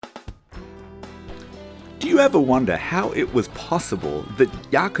you ever wonder how it was possible that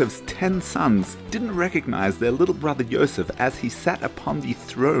Yaakov's 10 sons didn't recognize their little brother Yosef as he sat upon the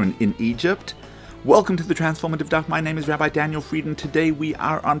throne in Egypt? Welcome to the Transformative Daf. My name is Rabbi Daniel Frieden. Today we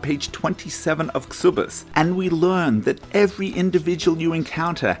are on page 27 of Kesubos, and we learn that every individual you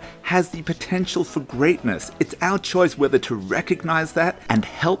encounter has the potential for greatness. It's our choice whether to recognize that and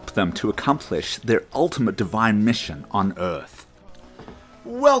help them to accomplish their ultimate divine mission on earth.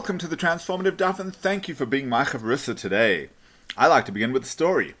 Welcome to the Transformative Daf, and thank you for being my chavrissa today. I like to begin with a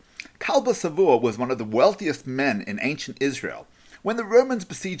story. Kesubos was one of the wealthiest men in ancient Israel. When the Romans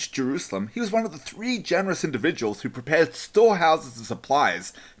besieged Jerusalem, he was one of the 3 generous individuals who prepared storehouses of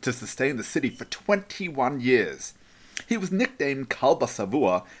supplies to sustain the city for 21 years. He was nicknamed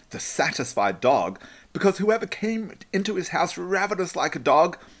Kesubos, the satisfied dog, because whoever came into his house ravenous like a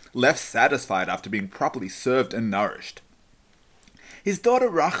dog left satisfied after being properly served and nourished. His daughter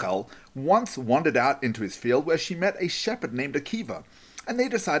Rachel once wandered out into his field where she met a shepherd named Akiva, and they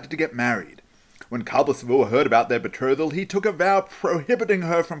decided to get married. When Kesubos heard about their betrothal, he took a vow prohibiting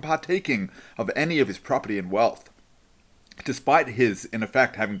her from partaking of any of his property and wealth. Despite his, in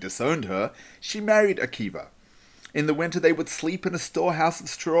effect, having disowned her, she married Akiva. In the winter they would sleep in a storehouse of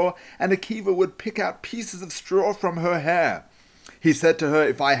straw, and Akiva would pick out pieces of straw from her hair. He said to her,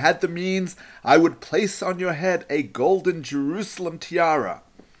 "If I had the means, I would place on your head a golden Jerusalem tiara."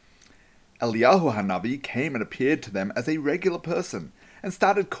 Eliyahu Hanavi came and appeared to them as a regular person, and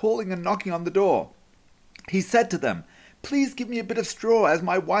started calling and knocking on the door. He said to them, "Please give me a bit of straw, as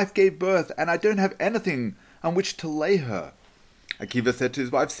my wife gave birth, and I don't have anything on which to lay her." Akiva said to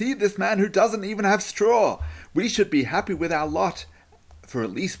his wife, "See this man who doesn't even have straw. We should be happy with our lot, for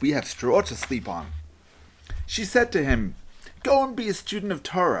at least we have straw to sleep on." She said to him, "Go and be a student of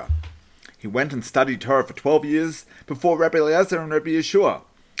Torah." He went and studied Torah for 12 years before Rabbi Eliezer and Rabbi Yeshua.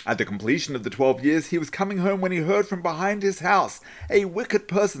 At the completion of the 12 years, he was coming home when he heard from behind his house a wicked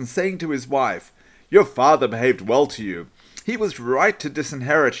person saying to his wife, "Your father behaved well to you. He was right to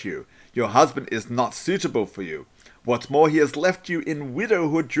disinherit you. Your husband is not suitable for you. What's more, he has left you in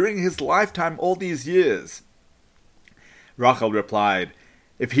widowhood during his lifetime all these years." Rachel replied,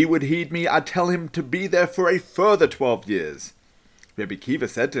 "If he would heed me, I'd tell him to be there for a further 12 years. Rabbi Akiva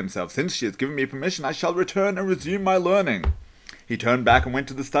said to himself, "Since she has given me permission, I shall return and resume my learning." He turned back and went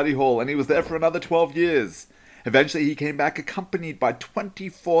to the study hall, and he was there for another 12 years. Eventually he came back accompanied by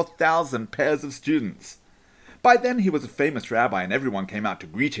 24,000 pairs of students. By then he was a famous rabbi, and everyone came out to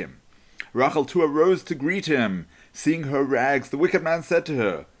greet him. Rachel too arose to greet him. Seeing her rags, the wicked man said to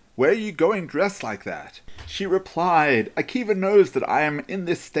her, "Where are you going dressed like that?" She replied, "Akiva knows that I am in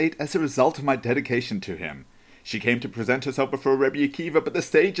this state as a result of my dedication to him." She came to present herself before Rabbi Akiva, but the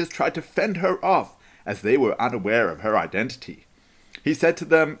sages tried to fend her off, as they were unaware of her identity. He said to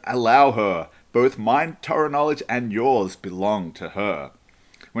them, "Allow her. Both my Torah knowledge and yours belong to her."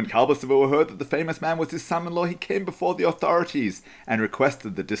 When Kesubos heard that the famous man was his son-in-law, he came before the authorities and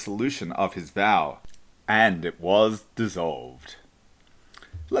requested the dissolution of his vow. And it was dissolved.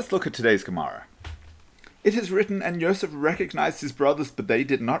 Let's look at today's Gemara. It is written, "And Yosef recognized his brothers, but they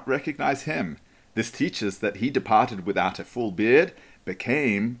did not recognize him." This teaches that he departed without a full beard, but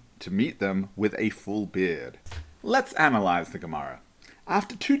came to meet them with a full beard. Let's analyze the Gemara.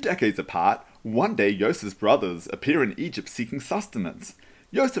 After 2 decades apart, one day Yosef's brothers appear in Egypt seeking sustenance.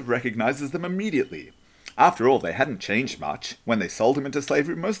 Yosef recognizes them immediately. After all, they hadn't changed much. When they sold him into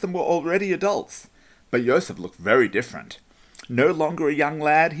slavery, most of them were already adults. But Yosef looked very different. No longer a young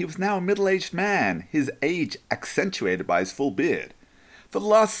lad, he was now a middle-aged man, his age accentuated by his full beard. For the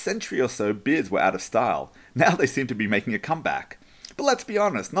last century or so, beards were out of style. Now they seem to be making a comeback. But let's be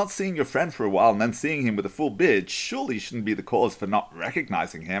honest, not seeing your friend for a while and then seeing him with a full beard surely shouldn't be the cause for not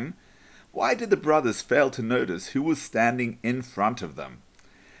recognizing him. Why did the brothers fail to notice who was standing in front of them?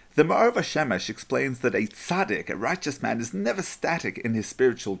 The Ma'or Shemesh explains that a tzaddik, a righteous man, is never static in his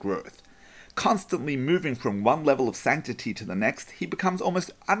spiritual growth. Constantly moving from one level of sanctity to the next, he becomes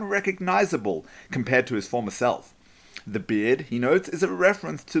almost unrecognizable compared to his former self. The beard, he notes, is a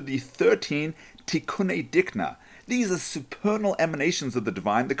reference to the 13 tikkunei dikna. These are supernal emanations of the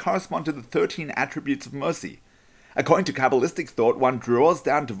divine that correspond to the 13 attributes of mercy. According to Kabbalistic thought, one draws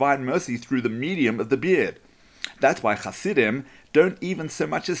down divine mercy through the medium of the beard. That's why Hasidim don't even so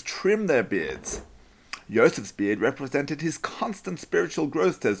much as trim their beards. Yosef's beard represented his constant spiritual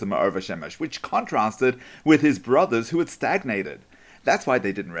growth, says the Ma'or Shemesh, which contrasted with his brothers who had stagnated. That's why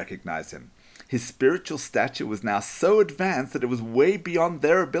they didn't recognize him. His spiritual stature was now so advanced that it was way beyond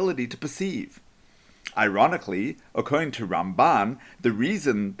their ability to perceive. Ironically, according to Ramban, the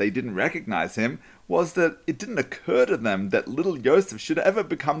reason they didn't recognize him was that it didn't occur to them that little Yosef should ever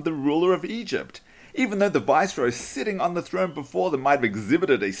become the ruler of Egypt. Even though the viceroy sitting on the throne before them might have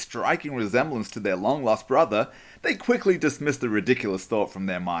exhibited a striking resemblance to their long-lost brother, they quickly dismissed the ridiculous thought from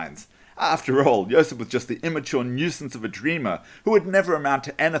their minds. After all, Joseph was just the immature nuisance of a dreamer who would never amount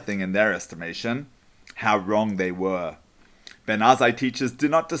to anything in their estimation. How wrong they were. Ben Azai teaches, do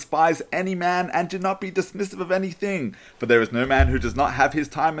not despise any man and do not be dismissive of anything, for there is no man who does not have his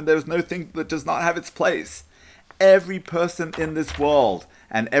time and there is no thing that does not have its place. Every person in this world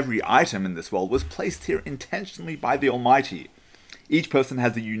and every item in this world was placed here intentionally by the Almighty. Each person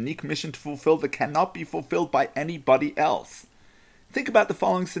has a unique mission to fulfill that cannot be fulfilled by anybody else. Think about the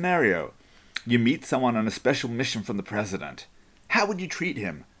following scenario. You meet someone on a special mission from the president. How would you treat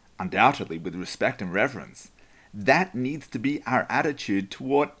him? Undoubtedly with respect and reverence. That needs to be our attitude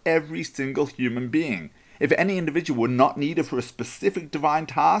toward every single human being. If any individual were not needed for a specific divine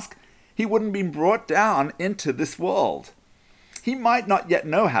task, he wouldn't be brought down into this world. He might not yet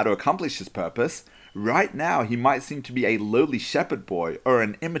know how to accomplish his purpose. Right now he might seem to be a lowly shepherd boy or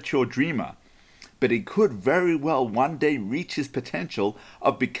an immature dreamer. But he could very well one day reach his potential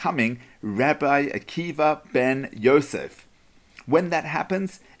of becoming Rabbi Akiva ben Yosef. When that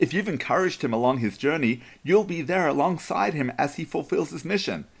happens, if you've encouraged him along his journey, you'll be there alongside him as he fulfills his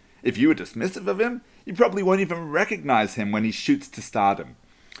mission. If you are dismissive of him, you probably won't even recognize him when he shoots to stardom,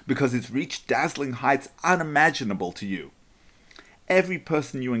 because he's reached dazzling heights unimaginable to you. Every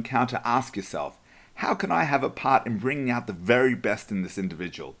person you encounter, ask yourself, how can I have a part in bringing out the very best in this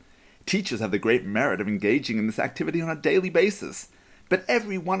individual? Teachers have the great merit of engaging in this activity on a daily basis, but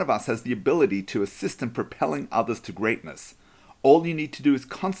every one of us has the ability to assist in propelling others to greatness. All you need to do is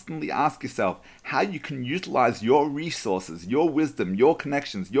constantly ask yourself how you can utilize your resources, your wisdom, your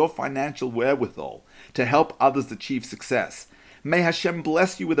connections, your financial wherewithal to help others achieve success. May Hashem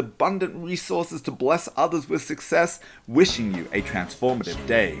bless you with abundant resources to bless others with success, wishing you a transformative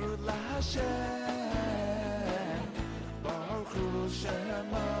day.